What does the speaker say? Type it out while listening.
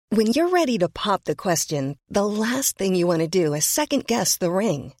When you're ready to pop the question, the last thing you want to do is second-guess the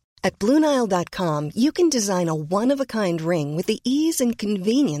ring. At BlueNile.com, you can design a one-of-a-kind ring with the ease and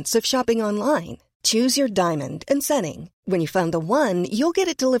convenience of shopping online. Choose your diamond and setting. When you find the one, you'll get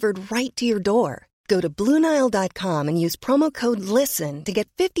it delivered right to your door. Go to BlueNile.com and use promo code LISTEN to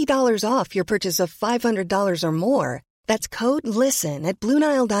get $50 off your purchase of $500 or more. That's code LISTEN at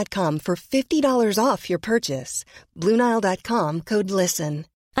BlueNile.com for $50 off your purchase. BlueNile.com, code LISTEN.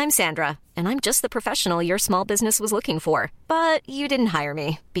 I'm Sandra, and I'm just the professional your small business was looking for. But you didn't hire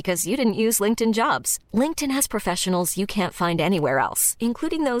me because you didn't use LinkedIn Jobs. LinkedIn has professionals you can't find anywhere else,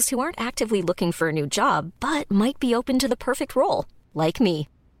 including those who aren't actively looking for a new job, but might be open to the perfect role, like me.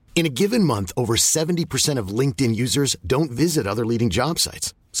 In a given month, over 70% of LinkedIn users don't visit other leading job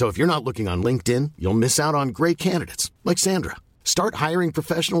sites. So if you're not looking on LinkedIn, you'll miss out on great candidates like Sandra. Start hiring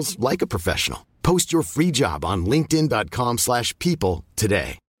professionals like a professional. Post your free job on linkedin.com/people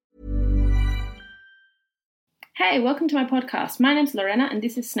today. Hey, welcome to my podcast. My name's Lorena and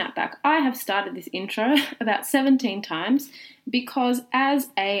this is Snapback. I have started this intro about 17 times because as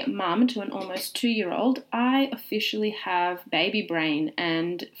a mum to an almost 2-year-old, I officially have baby brain.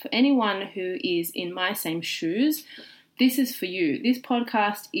 And for anyone who is in my same shoes, this is for you. This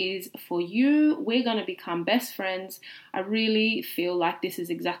podcast is for you. We're going to become best friends. I really feel like this is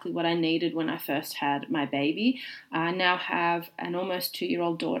exactly what I needed when I first had my baby. I now have an almost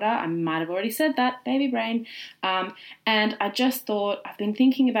 2-year-old daughter. I might have already said that, baby brain. And I just thought, I've been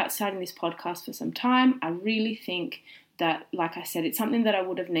thinking about starting this podcast for some time. I really think that, like I said, it's something that I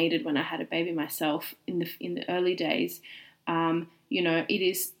would have needed when I had a baby myself in the early days.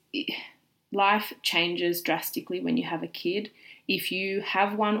 Life changes drastically when you have a kid. If you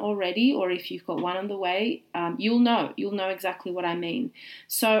have one already or if you've got one on the way, you'll know exactly what I mean.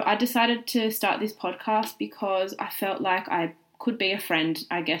 So I decided to start this podcast because I felt like I could be a friend,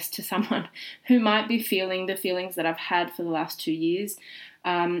 I guess, to someone who might be feeling the feelings that I've had for the last 2 years.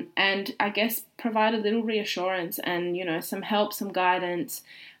 And I guess provide a little reassurance and, some help, some guidance,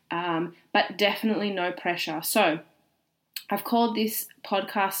 but definitely no pressure. So I've called this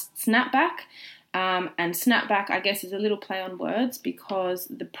podcast Snapback, and Snapback, I guess, is a little play on words because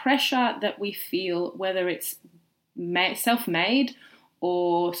the pressure that we feel, whether it's self-made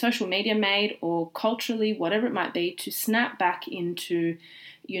or social media made or culturally, whatever it might be, to snap back into,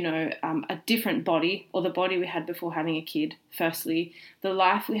 a different body or the body we had before having a kid, firstly, the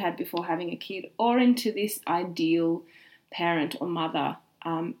life we had before having a kid, or into this ideal parent or mother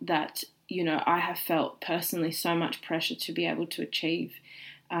that I have felt personally so much pressure to be able to achieve.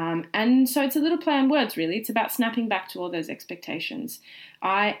 And so it's a little play on words, really. It's about snapping back to all those expectations.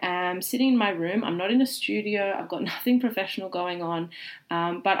 I am sitting in my room. I'm not in a studio. I've got nothing professional going on.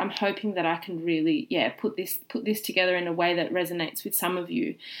 But I'm hoping that I can really, put this together in a way that resonates with some of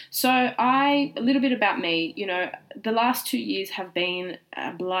you. So a little bit about me. The last 2 years have been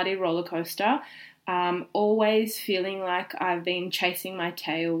a bloody roller coaster. Always feeling like I've been chasing my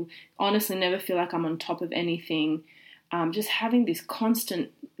tail, honestly never feel like I'm on top of anything, just having this constant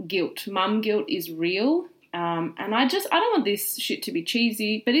guilt. Mum guilt is real, and I don't want this shit to be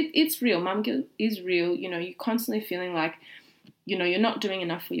cheesy, but it's real. Mum guilt is real. You're constantly feeling like, you're not doing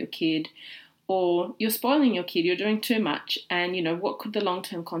enough for your kid, or you're spoiling your kid, you're doing too much, and, what could the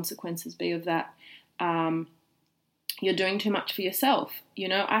long-term consequences be of that? You're doing too much for yourself.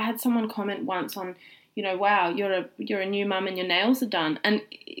 I had someone comment once on, wow, you're a new mum and your nails are done. And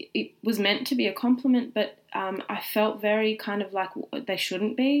it was meant to be a compliment, but I felt very kind of like they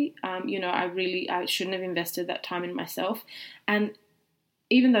shouldn't be. I shouldn't have invested that time in myself. And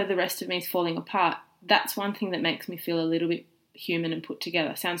even though the rest of me is falling apart, that's one thing that makes me feel a little bit human and put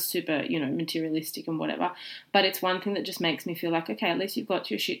together. Sounds super, materialistic and whatever. But it's one thing that just makes me feel like, okay, at least you've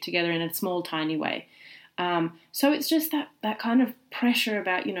got your shit together in a small, tiny way. So it's just that kind of pressure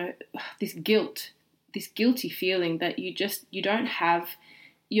about, this guilty feeling that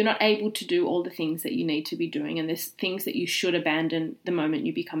you're not able to do all the things that you need to be doing, and there's things that you should abandon the moment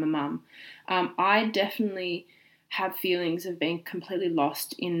you become a mum. I definitely have feelings of being completely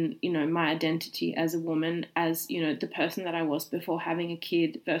lost in, my identity as a woman, as, the person that I was before having a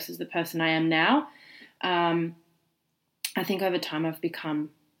kid versus the person I am now. I think over time I've become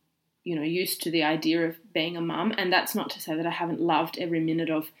used to the idea of being a mum. And that's not to say that I haven't loved every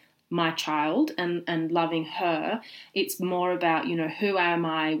minute of my child and loving her. It's more about, who am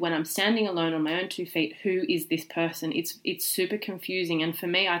I when I'm standing alone on my own 2 feet? Who is this person? It's super confusing. And for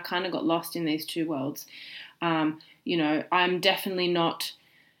me, I kind of got lost in these two worlds. I'm definitely not,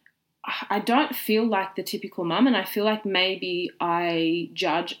 I don't feel like the typical mum. And I feel like maybe I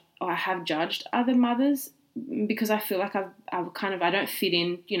have judged other mothers because I feel like I don't fit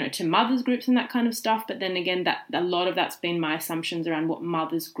in, to mothers groups and that kind of stuff. But then again, that a lot of that's been my assumptions around what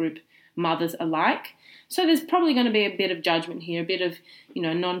mothers are like. So there's probably going to be a bit of judgment here, a bit of,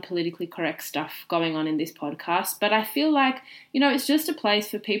 non-politically correct stuff going on in this podcast. But I feel like, it's just a place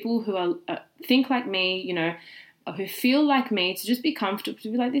for people who are think like me, who feel like me, to just be comfortable,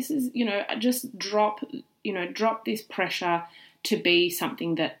 to be like, this is, just drop this pressure to be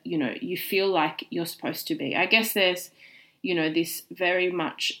something that, you feel like you're supposed to be. I guess there's, this very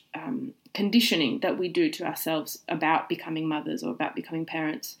much conditioning that we do to ourselves about becoming mothers or about becoming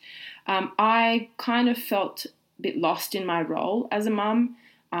parents. I kind of felt a bit lost in my role as a mum.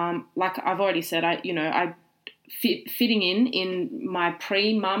 Like I've already said, I fitting in my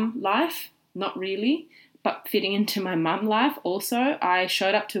pre-mum life, not really, but fitting into my mum life also. I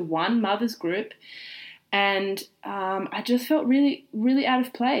showed up to one mother's group, and I just felt really, really out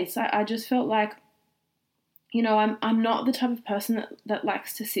of place. I just felt like, I'm not the type of person that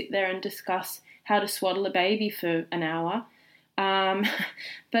likes to sit there and discuss how to swaddle a baby for an hour.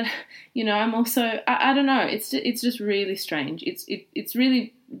 But, I'm also, I don't know, it's just really strange. It's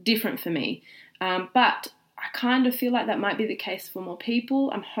really different for me. But I kind of feel like that might be the case for more people.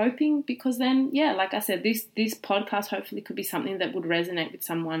 I'm hoping, because then, like I said, this podcast hopefully could be something that would resonate with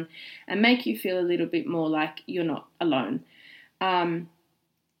someone and make you feel a little bit more like you're not alone.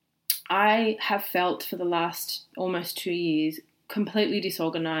 I have felt for the last almost 2 years completely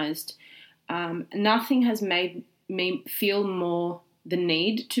disorganized. Nothing has made me feel more the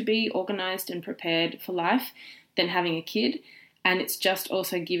need to be organized and prepared for life than having a kid. And it's just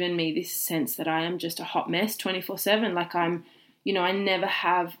also given me this sense that I am just a hot mess 24/7. Like I never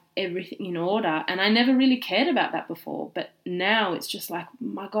have everything in order. And I never really cared about that before. But now it's just like,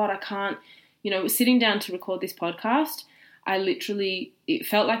 my God, I can't, sitting down to record this podcast, it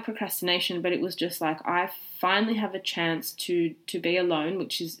felt like procrastination, but it was just like, I finally have a chance to be alone,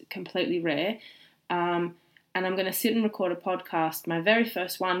 which is completely rare. And I'm going to sit and record a podcast, my very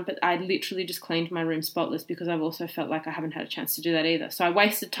first one, but I literally just cleaned my room spotless because I've also felt like I haven't had a chance to do that either. So I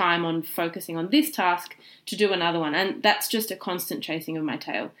wasted time on focusing on this task to do another one, and that's just a constant chasing of my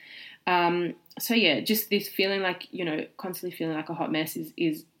tail. Just this feeling like, constantly feeling like a hot mess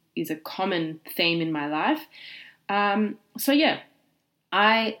is a common theme in my life.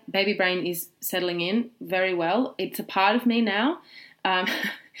 Baby brain is settling in very well. It's a part of me now.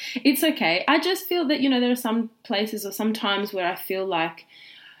 It's okay. I just feel that, there are some places or some times where I feel like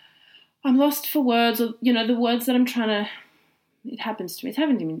I'm lost for words, or, the words that I'm trying to, it happens to me. It's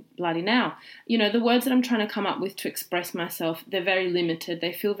happened to me bloody now. The words that I'm trying to come up with to express myself, they're very limited.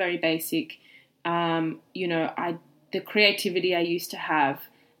 They feel very basic. The creativity I used to have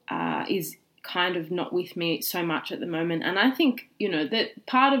is kind of not with me so much at the moment. And I think, that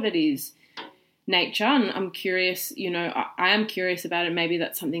part of it is nature, and I'm curious, I am curious about it. Maybe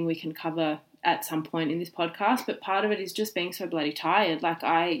that's something we can cover at some point in this podcast, but part of it is just being so bloody tired. Like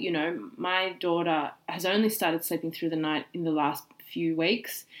my daughter has only started sleeping through the night in the last few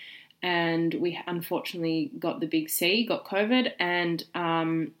weeks, and we unfortunately got the big C, got COVID, and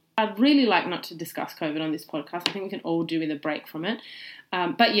I'd really like not to discuss COVID on this podcast. I think we can all do with a break from it.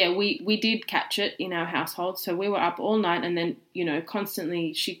 We did catch it in our household. So we were up all night, and then,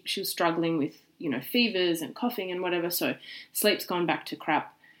 constantly she was struggling with, fevers and coughing and whatever. So sleep's gone back to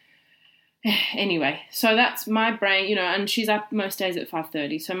crap. Anyway, so that's my brain, and she's up most days at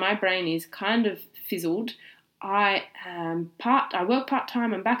 5:30. So my brain is kind of fizzled. I work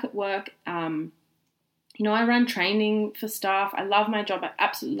part-time. I'm back at work. I run training for staff. I love my job. I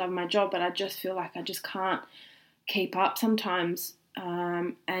absolutely love my job, but I just feel like I just can't keep up sometimes.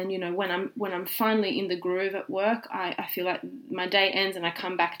 When I'm finally in the groove at work, I feel like my day ends and I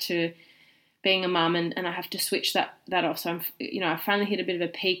come back to being a mum, and I have to switch that off. So I finally hit a bit of a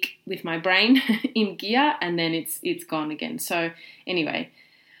peak with my brain in gear, and then it's gone again. So anyway,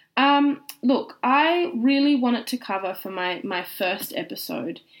 look, I really wanted to cover for my first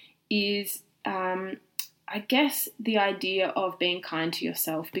episode is I guess the idea of being kind to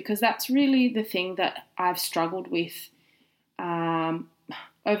yourself, because that's really the thing that I've struggled with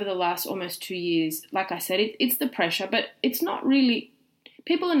over the last almost 2 years. Like I said, it's the pressure, but it's not really,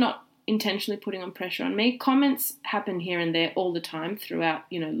 people are not intentionally putting on pressure on me. Comments happen here and there all the time throughout,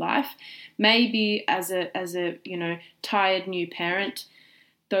 life. Maybe as a tired new parent,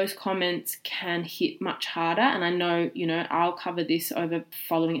 those comments can hit much harder. And I know, I'll cover this over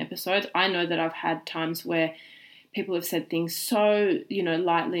following episodes. I know that I've had times where people have said things so,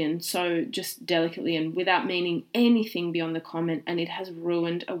 lightly and so just delicately and without meaning anything beyond the comment, and it has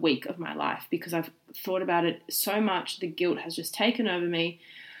ruined a week of my life because I've thought about it so much. The guilt has just taken over me.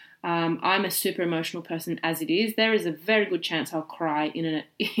 I'm a super emotional person as it is. There is a very good chance I'll cry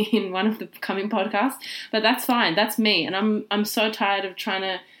in one of the coming podcasts, but that's fine. That's me, and I'm so tired of trying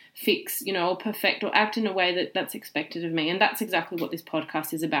to fix, or perfect or act in a way that's expected of me. And that's exactly what this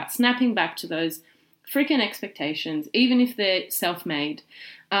podcast is about, snapping back to those freaking expectations, even if they're self-made.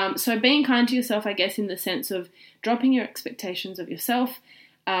 So being kind to yourself, I guess, in the sense of dropping your expectations of yourself.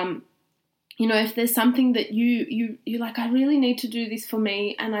 If there's something that you're like, I really need to do this for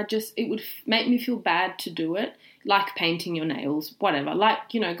me, and it would make me feel bad to do it, like painting your nails, whatever, like,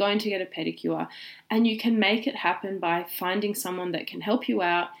 going to get a pedicure, and you can make it happen by finding someone that can help you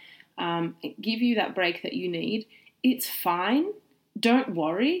out, give you that break that you need. It's fine. Don't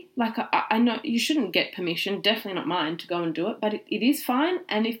worry. Like, I know you shouldn't get permission, definitely not mine, to go and do it, but it is fine.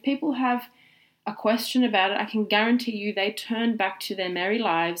 And if people have a question about it, I can guarantee you they turn back to their merry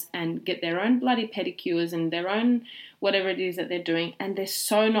lives and get their own bloody pedicures and their own whatever it is that they're doing, and they're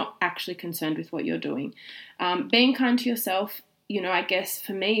so not actually concerned with what you're doing. Being kind to yourself, I guess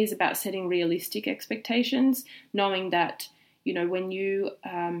for me is about setting realistic expectations, knowing that, when you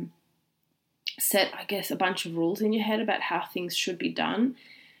set, I guess, a bunch of rules in your head about how things should be done,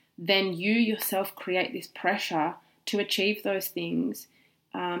 then you yourself create this pressure to achieve those things.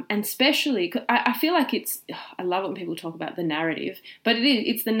 And especially, I feel like I love it when people talk about the narrative, but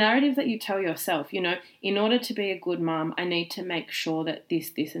it's the narrative that you tell yourself, in order to be a good mum, I need to make sure that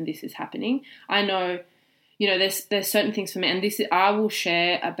this, and this is happening. I know, there's certain things for me, and I will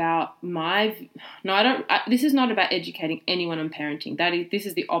share about this is not about educating anyone on parenting. This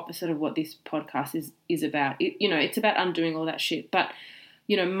is the opposite of what this podcast is about. It's about undoing all that shit. But,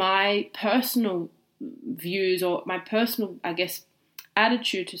 my personal views, or my personal, I guess,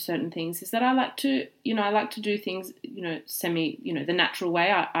 attitude to certain things is that I like to do things, the natural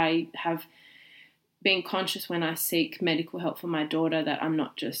way. I have been conscious when I seek medical help for my daughter that I'm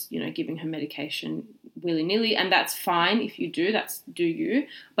not just, giving her medication willy-nilly, and that's fine if you do, do you,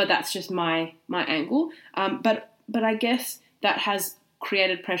 but that's just my angle. But I guess that has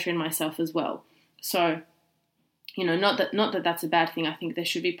created pressure in myself as well. So, not that that's a bad thing. I think there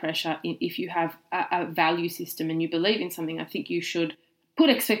should be pressure if you have a value system and you believe in something. I think you should put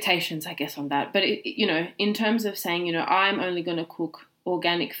expectations, I guess, on that. But, in terms of saying, I'm only going to cook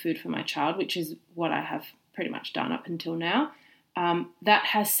organic food for my child, which is what I have pretty much done up until now, that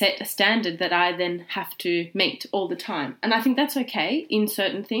has set a standard that I then have to meet all the time. And I think that's okay in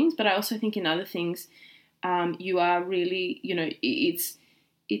certain things, but I also think in other things, you are really,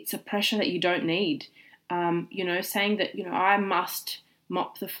 it's a pressure that you don't need. Saying that, I must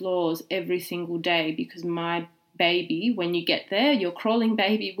mop the floors every single day because my baby, when you get there, your crawling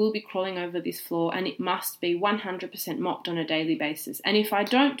baby will be crawling over this floor and it must be 100% mopped on a daily basis. And if I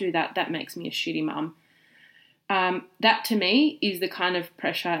don't do that, that makes me a shitty mum. That to me is the kind of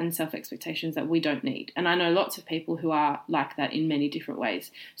pressure and self-expectations that we don't need. And I know lots of people who are like that in many different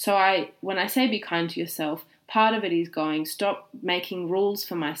ways. So when I say be kind to yourself, part of it is stop making rules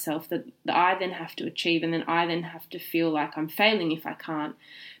for myself that I then have to achieve, and then I then have to feel like I'm failing if I can't.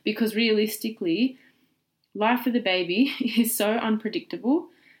 Because realistically, life with a baby is so unpredictable.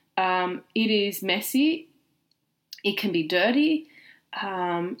 It is messy. It can be dirty.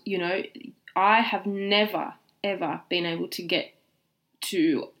 I have never, ever been able to get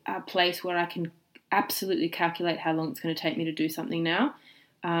to a place where I can absolutely calculate how long it's going to take me to do something now.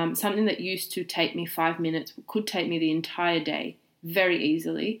 Something that used to take me 5 minutes could take me the entire day very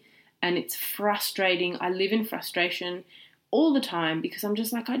easily. And it's frustrating. I live in frustration all the time because I'm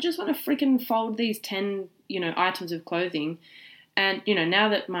just like, I just want to freaking fold these 10, items of clothing. And, now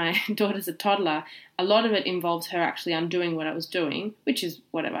that my daughter's a toddler, a lot of it involves her actually undoing what I was doing, which is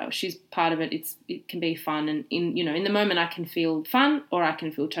whatever. She's part of it. It can be fun. And in the moment I can feel fun or I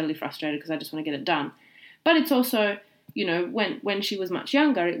can feel totally frustrated because I just want to get it done. But it's also, when she was much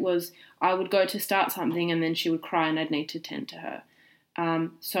younger, it was I would go to start something and then she would cry and I'd need to tend to her.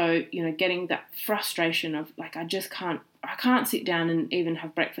 So, getting that frustration of like, I can't sit down and even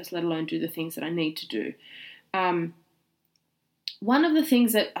have breakfast, let alone do the things that I need to do. One of the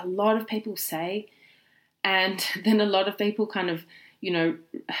things that a lot of people say, and then a lot of people kind of,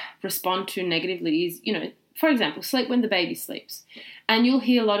 respond to negatively is, for example, sleep when the baby sleeps. And you'll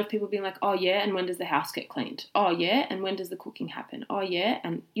hear a lot of people being like, oh yeah, and when does the house get cleaned? Oh yeah, and when does the cooking happen? Oh yeah,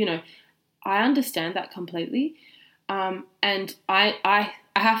 and, I understand that completely. And I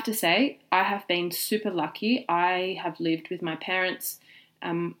have to say, I have been super lucky. I have lived with my parents,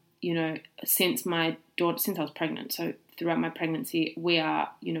 since I was pregnant. So throughout my pregnancy, we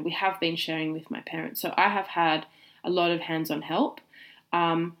have been sharing with my parents. So I have had a lot of hands-on help.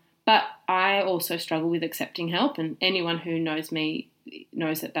 But I also struggle with accepting help. And anyone who knows me,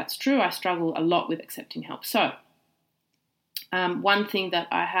 knows that that's true. I struggle a lot with accepting help. So one thing that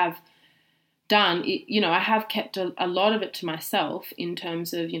I have done, I have kept a lot of it to myself in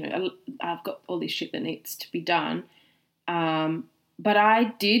terms of, I've got all this shit that needs to be done. But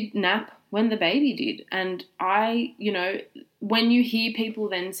I did nap when the baby did. And when you hear people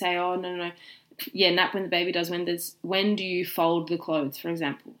then say, oh, no, yeah, nap when the baby does, when do you fold the clothes, for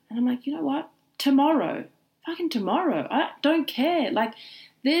example? And I'm like, you know what? Tomorrow. Fucking tomorrow. I don't care. Like,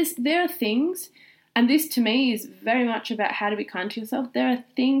 there are things, and this to me is very much about how to be kind to yourself. There are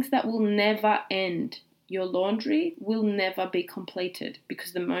things that will never end. Your laundry will never be completed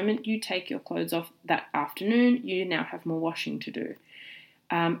because the moment you take your clothes off that afternoon, you now have more washing to do.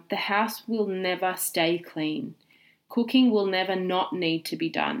 The house will never stay clean. Cooking will never not need to be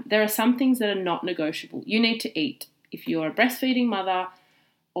done. There are some things that are not negotiable. You need to eat. If you're a breastfeeding mother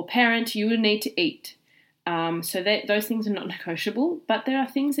or parent, you will need to eat. So those things are not negotiable, but there are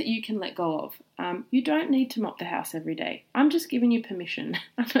things that you can let go of. You don't need to mop the house every day. I'm just giving you permission.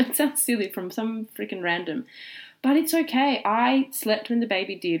 I know it sounds silly from some freaking random, but it's okay. I slept when the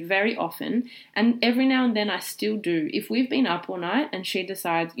baby did very often, and every now and then I still do. If we've been up all night and she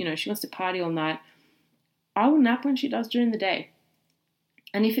decides, she wants to party all night, I will nap when she does during the day.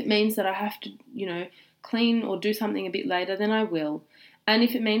 And if it means that I have to, clean or do something a bit later, then I will. And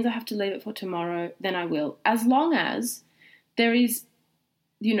if it means I have to leave it for tomorrow, then I will. As long as there is,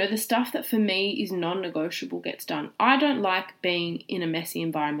 the stuff that for me is non-negotiable gets done. I don't like being in a messy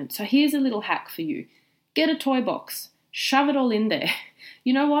environment. So here's a little hack for you. Get a toy box. Shove it all in there.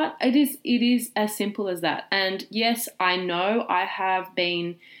 You know what? It is as simple as that. And yes, I know I have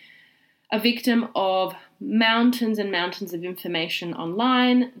been a victim of mountains and mountains of information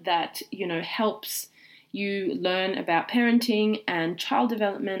online that, helps you learn about parenting and child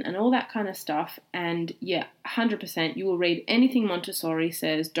development and all that kind of stuff. And yeah, 100%, you will read anything Montessori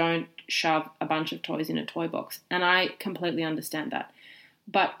says, don't shove a bunch of toys in a toy box. And I completely understand that.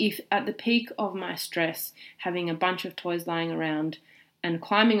 But if at the peak of my stress, having a bunch of toys lying around and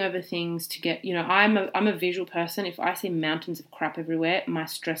climbing over things to get, I'm a visual person. If I see mountains of crap everywhere, my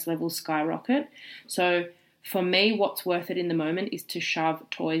stress levels skyrocket. So for me, what's worth it in the moment is to shove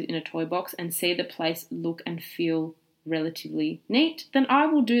toys in a toy box and see the place look and feel relatively neat. Then I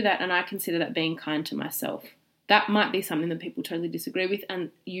will do that, and I consider that being kind to myself. That might be something that people totally disagree with, and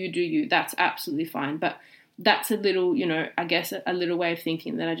you do you. That's absolutely fine. But that's a little, I guess a little way of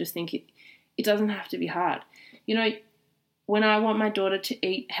thinking that I just think it doesn't have to be hard. When I want my daughter to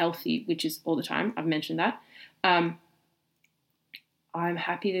eat healthy, which is all the time, I've mentioned that, I'm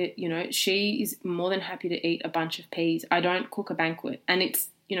happy to, she is more than happy to eat a bunch of peas. I don't cook a banquet. And it's,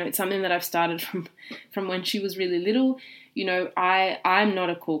 it's something that I've started from when she was really little. I'm not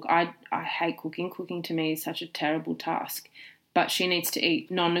a cook. I hate cooking. Cooking to me is such a terrible task. But she needs to eat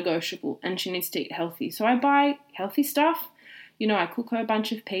non-negotiable, and she needs to eat healthy. So I buy healthy stuff. I cook her a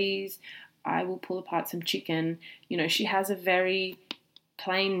bunch of peas. I will pull apart some chicken. She has a very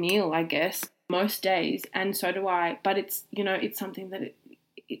plain meal, I guess, most days, and so do I. But it's, it's something that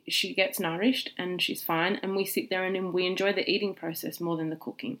she gets nourished and she's fine, and we sit there and we enjoy the eating process more than the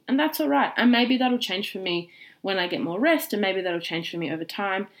cooking. And that's all right. And maybe that'll change for me when I get more rest, and maybe that'll change for me over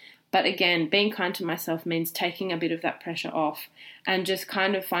time. But again, being kind to myself means taking a bit of that pressure off and just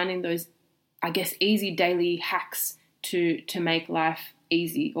kind of finding those, I guess, easy daily hacks to make life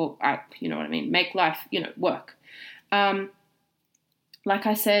easy, or you know what I mean, make life, work. Like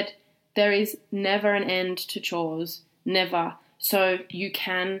I said, there is never an end to chores, never. So you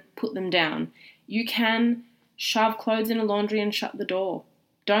can put them down. You can shove clothes in a laundry and shut the door.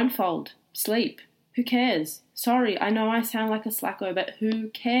 Don't fold. Sleep. Who cares? Sorry, I know I sound like a slacko, but who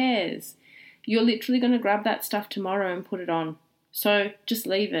cares? You're literally going to grab that stuff tomorrow and put it on. So just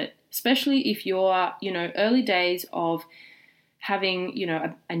leave it, especially if you're, early days of having,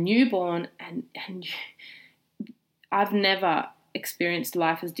 a newborn, and I've never experienced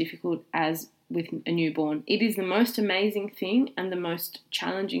life as difficult as with a newborn. It is the most amazing thing and the most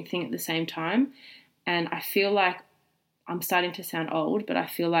challenging thing at the same time. And I feel like I'm starting to sound old, but I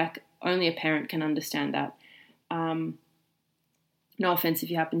feel like only a parent can understand that. No offense if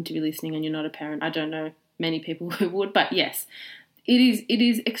you happen to be listening and you're not a parent. I don't know many people who would, but yes, it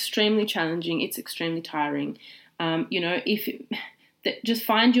is extremely challenging. It's extremely tiring. Just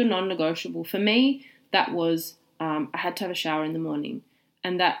find your non-negotiable. For me, that was I had to have a shower in the morning,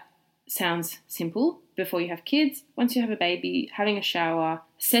 and that sounds simple. Before you have kids, once you have a baby, having a shower,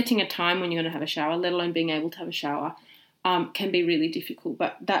 setting a time when you're going to have a shower, let alone being able to have a shower, can be really difficult.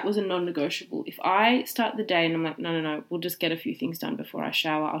 But that was a non-negotiable. If I start the day and I'm like, no, we'll just get a few things done before I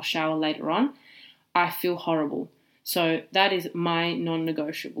shower, I'll shower later on, I feel horrible. So that is my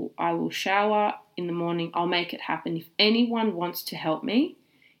non-negotiable. I will shower in the morning. I'll make it happen. If anyone wants to help me,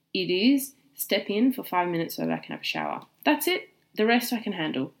 it is step in for 5 minutes so that I can have a shower. That's it. The rest I can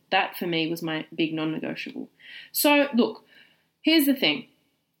handle. That for me was my big non-negotiable. So look, here's the thing.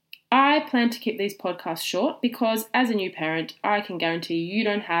 I plan to keep these podcasts short because as a new parent, I can guarantee you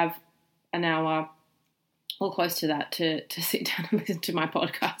don't have an hour or close to that to sit down and listen to my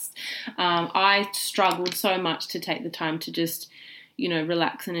podcast. I struggled so much to take the time to just,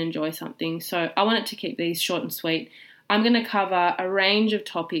 relax and enjoy something. So I wanted to keep these short and sweet. I'm going to cover a range of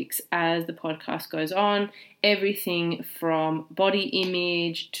topics as the podcast goes on, everything from body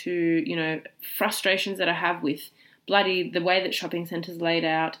image to, frustrations that I have with the way that shopping centres laid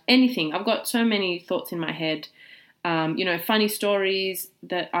out, anything. I've got so many thoughts in my head, funny stories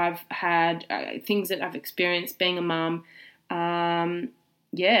that I've had, things that I've experienced being a mum.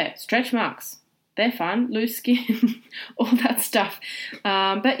 Stretch marks. They're fun, loose skin, all that stuff.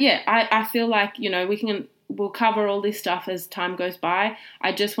 I feel like, we'll cover all this stuff as time goes by.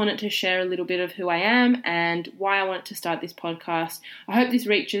 I just wanted to share a little bit of who I am and why I wanted to start this podcast. I hope this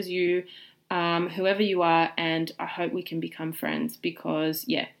reaches you, whoever you are, and I hope we can become friends because,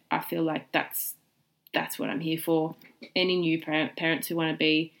 I feel like that's what I'm here for. Any new parents who want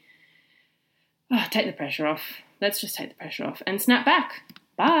to take the pressure off. Let's just take the pressure off and snap back.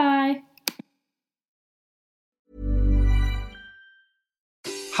 Bye.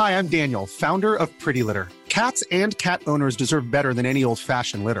 Hi, I'm Daniel, founder of Pretty Litter. Cats and cat owners deserve better than any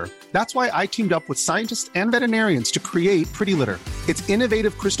old-fashioned litter. That's why I teamed up with scientists and veterinarians to create Pretty Litter. Its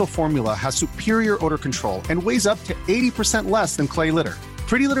innovative crystal formula has superior odor control and weighs up to 80% less than clay litter.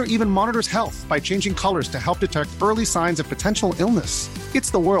 Pretty Litter even monitors health by changing colors to help detect early signs of potential illness.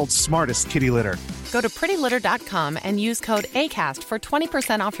 It's the world's smartest kitty litter. Go to prettylitter.com and use code ACAST for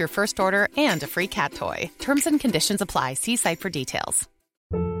 20% off your first order and a free cat toy. Terms and conditions apply. See site for details.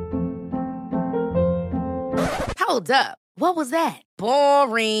 Hold up. What was that?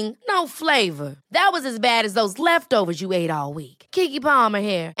 Boring. No flavor. That was as bad as those leftovers you ate all week. Keke Palmer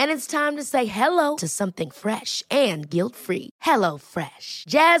here. And it's time to say hello to something fresh and guilt-free. Hello Fresh.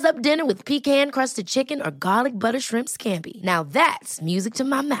 Jazz up dinner with pecan-crusted chicken or garlic butter shrimp scampi. Now that's music to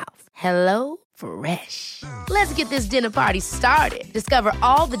my mouth. Hello Fresh. Let's get this dinner party started. Discover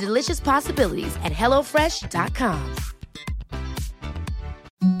all the delicious possibilities at HelloFresh.com.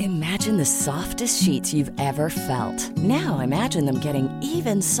 Imagine the softest sheets you've ever felt. Now imagine them getting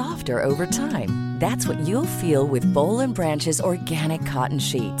even softer over time. That's what you'll feel with Boll & Branch's organic cotton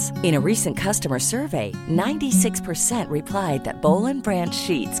sheets. In a recent customer survey, 96% replied that Boll & Branch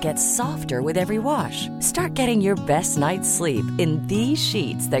sheets get softer with every wash. Start getting your best night's sleep in these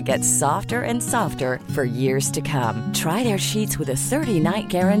sheets that get softer and softer for years to come. Try their sheets with a 30-night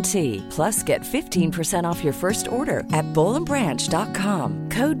guarantee. Plus, get 15% off your first order at bollandbranch.com.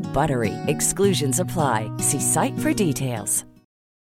 Code BUTTERY. Exclusions apply. See site for details.